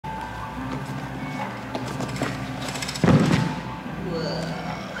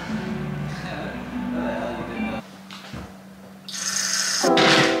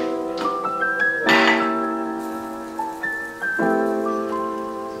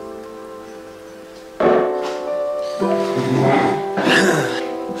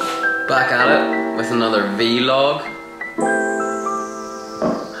guys, another vlog.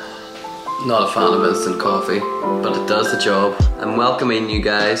 Not a fan of instant coffee, but it does the job. I'm welcoming you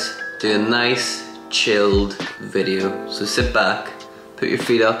guys to a nice, chilled video. So sit back, put your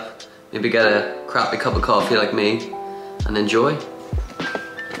feet up, maybe get a crappy cup of coffee like me, and enjoy.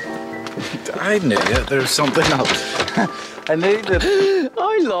 I knew it, there was something up. I knew that.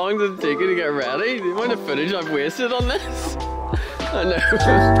 How long did it take you to get ready? The amount of footage I've wasted on this. I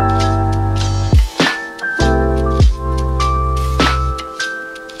know.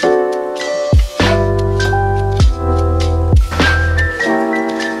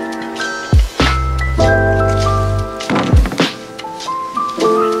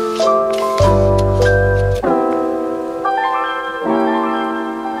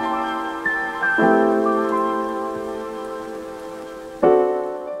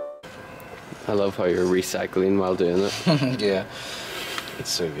 I love how you're recycling while doing it. Yeah, it's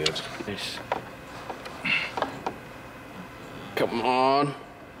so good. Nice. Come on.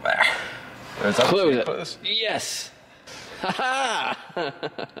 There's that. Close it. Yes. Haha.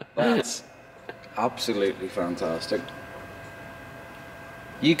 That's absolutely fantastic.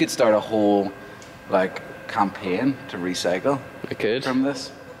 You could start a whole like campaign to recycle. I could. From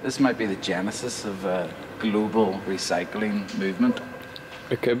this. This might be the genesis of a global recycling movement.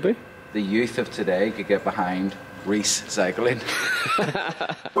 It could be. The youth of today could get behind recycling.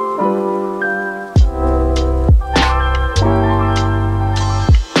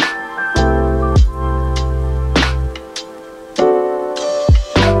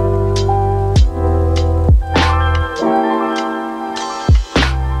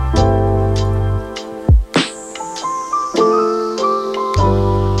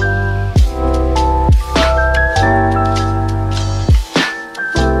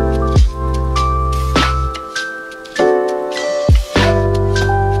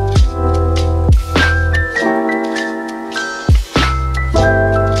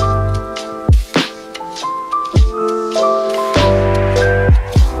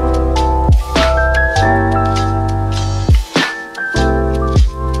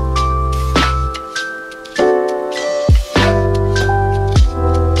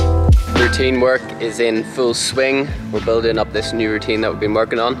 Routine work is in full swing. We're building up this new routine that we've been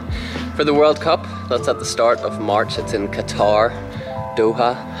working on for the World Cup. That's at the start of March. It's in Qatar,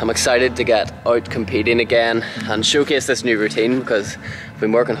 Doha. I'm excited to get out competing again and showcase this new routine because we've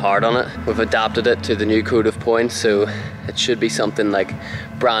been working hard on it. We've adapted it to the new code of points, so it should be something like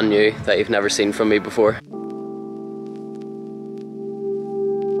brand new that you've never seen from me before.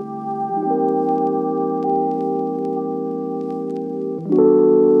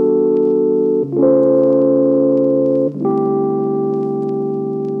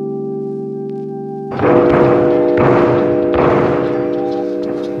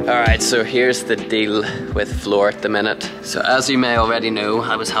 Alright, so here's the deal with floor at the minute. So as you may already know,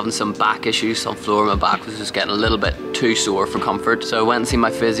 I was having some back issues on floor. My back was just getting a little bit too sore for comfort. So I went and seen my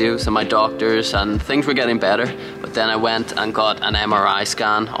physios and my doctors and things were getting better. But then I went and got an MRI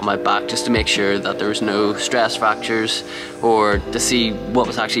scan on my back just to make sure that there was no stress fractures or to see what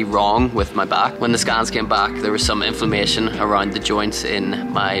was actually wrong with my back. When the scans came back, there was some inflammation around the joints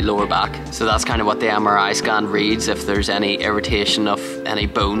in my lower back. So that's kind of what the MRI scan reads, if there's any irritation of any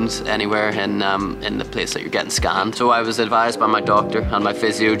bones anywhere in the place that you're getting scanned. So I was advised by my doctor and my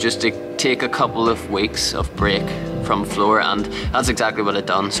physio just to take a couple of weeks of break from floor, and that's exactly what I've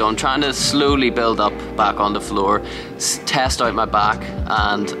done. So I'm trying to slowly build up back on the floor, test out my back,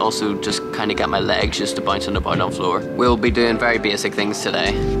 and also just kind of get my legs just to bouncing about on floor. We'll be doing very basic things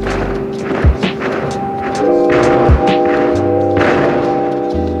today.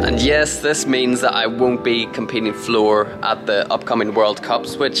 And yes, this means that I won't be competing floor at the upcoming World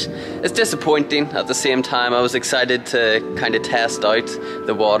Cups, which is disappointing. At the same time, I was excited to kind of test out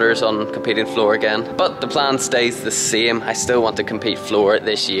the waters on competing floor again. But the plan stays the same. I still want to compete floor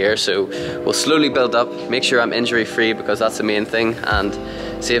this year, so we'll slowly build up, make sure I'm injury free because that's the main thing, and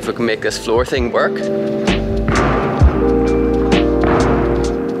see if we can make this floor thing work.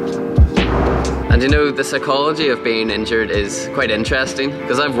 And you know, the psychology of being injured is quite interesting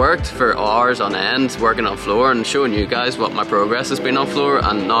because I've worked for hours on end working on floor and showing you guys what my progress has been on floor,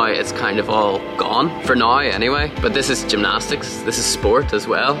 and now it's kind of all gone, for now anyway. But this is gymnastics, this is sport as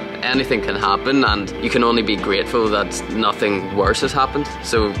well. Anything can happen and you can only be grateful that nothing worse has happened.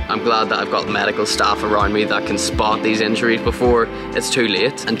 So I'm glad that I've got medical staff around me that can spot these injuries before it's too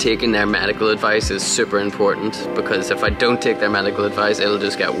late, and taking their medical advice is super important because if I don't take their medical advice, it'll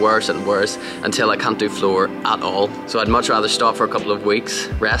just get worse and worse until I can't do floor at all. So I'd much rather stop for a couple of weeks,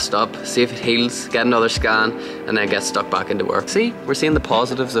 rest up, see if it heals, get another scan, and then get stuck back into work. See, we're seeing the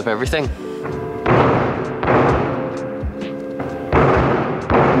positives of everything.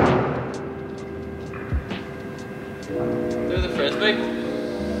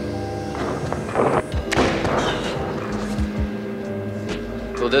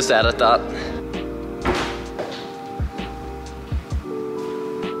 we'll just edit that.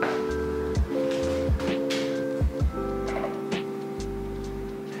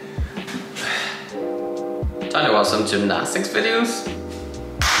 Time to watch some gymnastics videos.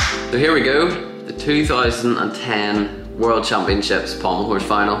 So here we go, the 2010 World Championships pommel horse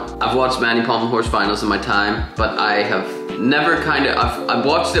final. I've watched many pommel horse finals in my time, but I have never I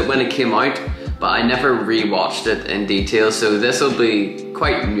watched it when it came out, but I never re-watched it in detail, so this will be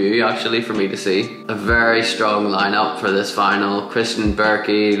quite new actually for me to see. A very strong lineup for this final. Christian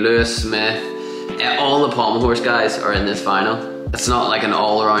Berkey, Lewis Smith, all the pommel horse guys are in this final. It's not like an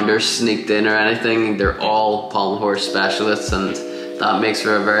all-rounder sneaked in or anything, they're all pommel horse specialists, and that makes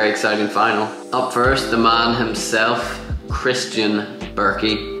for a very exciting final. Up first, the man himself, Christian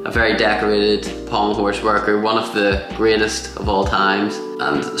Berkey, a very decorated pommel horse worker, one of the greatest of all times,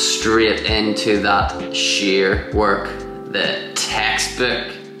 and straight into that sheer work, the textbook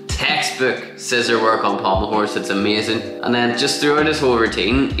scissor work on pommel horse. It's amazing. And then just throughout his whole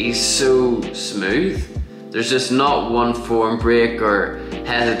routine, he's so smooth. There's just not one form break or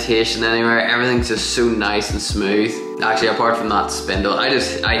hesitation anywhere. Everything's just so nice and smooth. Actually, apart from that spindle,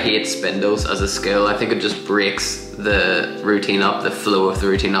 I hate spindles as a skill. I think it just breaks the routine up, the flow of the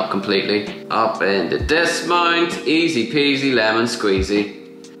routine up completely. Up into dismount, easy peasy lemon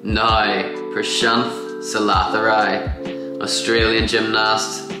squeezy. Now, Prashanth Salathirai, Australian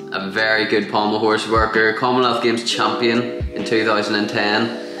gymnast, a very good pommel horse worker, Commonwealth Games champion in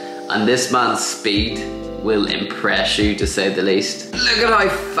 2010, and this man's speed will impress you, to say the least. Look at how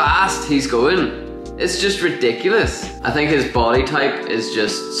fast he's going. It's just ridiculous. I think his body type is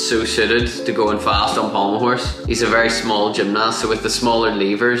just so suited to going fast on pommel horse. He's a very small gymnast, so with the smaller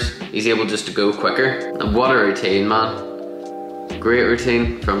levers, he's able just to go quicker. And what a routine, man. Great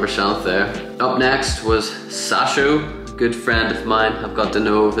routine from Prashanth there. Up next was Sasho, good friend of mine I've got to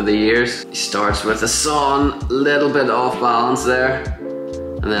know over the years. He starts with a son, little bit off balance there.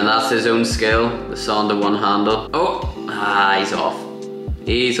 And then that's his own skill, the saw to one handle. He's off.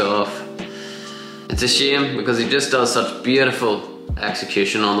 He's off. It's a shame because he just does such beautiful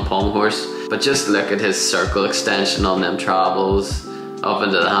execution on the pommel horse. But just look at his circle extension on them travels, up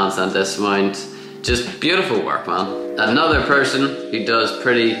into the handstand dismount. Just beautiful work, man. Another person who does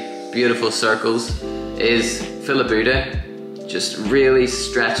pretty beautiful circles is Philip Ude. Just really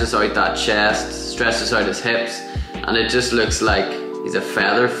stretches out that chest, stretches out his hips, and it just looks like he's a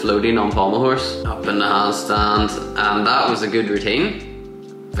feather floating on pommel horse. Up in the handstand, and that was a good routine.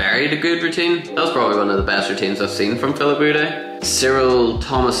 Very good routine. That was probably one of the best routines I've seen from Philip Ude. Cyril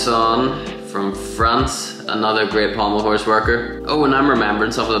Thomasson from France, another great pommel horse worker. Oh, and I'm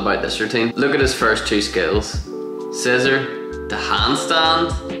remembering something about this routine. Look at his first two skills. Scissor to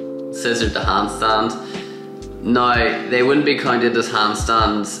handstand, scissor to handstand. Now, they wouldn't be counted as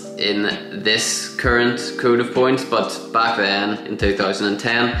handstands in this current code of points, but back then, in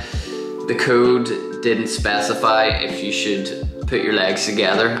 2010, the code didn't specify if you should put your legs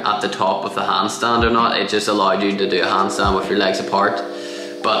together at the top of the handstand or not. It just allowed you to do a handstand with your legs apart.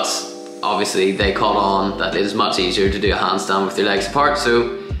 But obviously they caught on that it is much easier to do a handstand with your legs apart,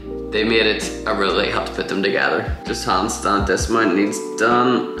 so they made it a rule that you have to put them together. Just handstand dismount needs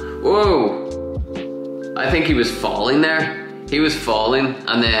done. Whoa! I think he was falling there. He was falling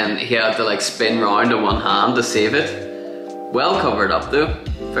and then he had to like spin round on one hand to save it. Well covered up though.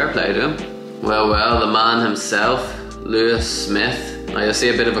 Fair play to him. Well, the man himself, Lewis Smith. Now you'll see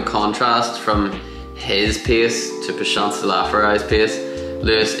a bit of a contrast from his pace to Prashanth Salathirai pace.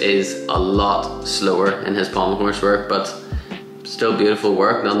 Lewis is a lot slower in his pommel horse work, but still beautiful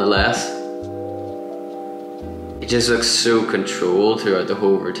work nonetheless. He just looks so controlled throughout the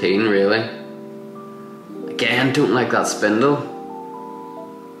whole routine, really. Again, don't like that spindle.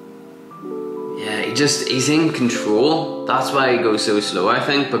 Yeah, he's in control. That's why he goes so slow, I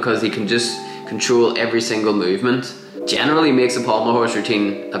think, because he can just control every single movement. Generally makes a pommel horse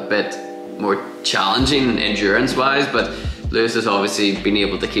routine a bit more challenging endurance wise, but Lewis has obviously been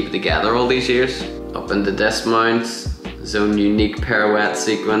able to keep it together all these years. Up in the dismount, his own unique pirouette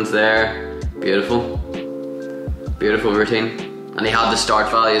sequence there. Beautiful. Beautiful routine. And he had the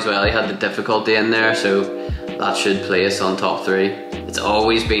start value as well, he had the difficulty in there, so that should place on top three. It's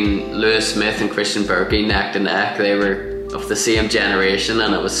always been Lewis Smith and Christian Berkey neck to neck. They were of the same generation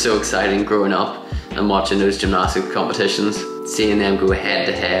and it was so exciting growing up and watching those gymnastics competitions. Seeing them go head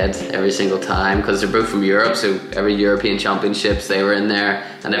to head every single time, because they're both from Europe, so every European Championships they were in there,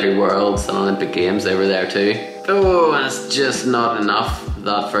 and every Worlds and Olympic Games they were there too. Oh, and it's just not enough,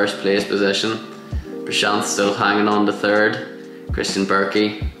 that first place position. Prashanth still hanging on to third. Christian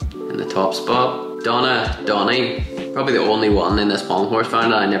Berkey in the top spot. Donnie Probably the only one in this pommel horse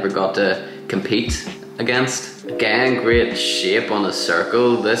final I never got to compete against. Again, great shape on a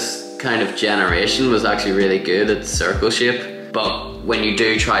circle. This kind of generation was actually really good at circle shape, but when you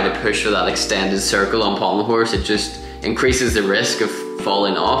do try to push for that extended circle on pommel horse, it just increases the risk of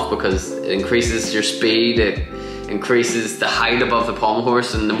falling off because it increases your speed, it increases the height above the pommel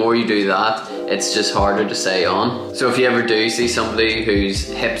horse, and the more you do that, it's just harder to stay on. So if you ever do see somebody whose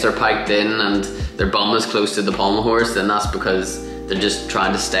hips are piked in and their bum is close to the pommel horse, then that's because they're just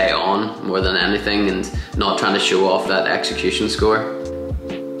trying to stay on more than anything and not trying to show off that execution score.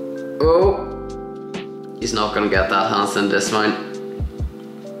 Oh, he's not gonna get that handstand dismount.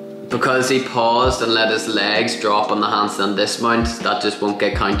 Because he paused and let his legs drop on the handstand dismount, that just won't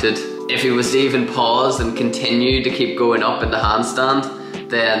get counted. If he was to even pause and continue to keep going up in the handstand,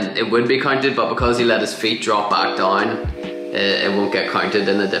 then it would be counted, but because he let his feet drop back down, it won't get counted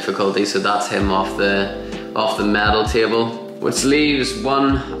in the difficulty, so that's him off the medal table. Which leaves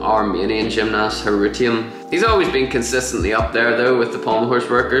one Armenian gymnast, Harutian. He's always been consistently up there though with the pommel horse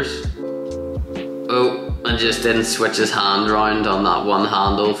workers. Oh, and just didn't switch his hand around on that one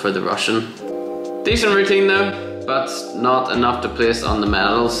handle for the Russian. Decent routine though, but not enough to place on the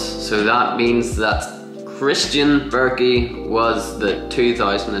medals. So that means that Christian Berkey was the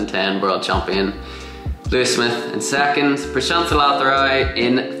 2010 world champion. Lewis Smith in second, Prashant Salatharai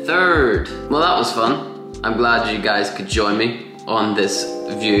in third. Well, that was fun. I'm glad you guys could join me on this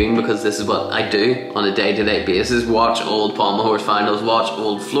viewing because this is what I do on a day-to-day basis. Watch old pommel horse finals, watch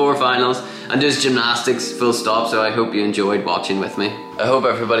old floor finals, and just gymnastics full stop, so I hope you enjoyed watching with me. I hope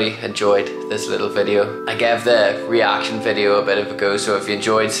everybody enjoyed this little video. I gave the reaction video a bit of a go, so if you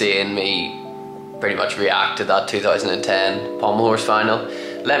enjoyed seeing me pretty much react to that 2010 pommel horse final,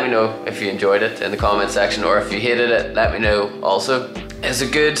 let me know if you enjoyed it in the comment section, or if you hated it, let me know also. It's a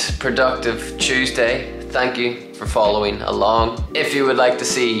good, productive Tuesday. Thank you for following along. If you would like to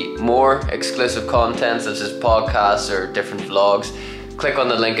see more exclusive content such as podcasts or different vlogs, click on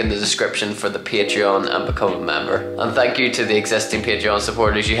the link in the description for the Patreon and become a member. And thank you to the existing Patreon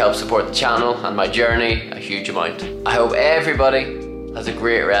supporters. You help support the channel and my journey a huge amount. I hope everybody has a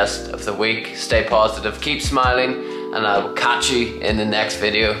great rest of the week. Stay positive, keep smiling, and I will catch you in the next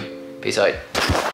video. Peace out.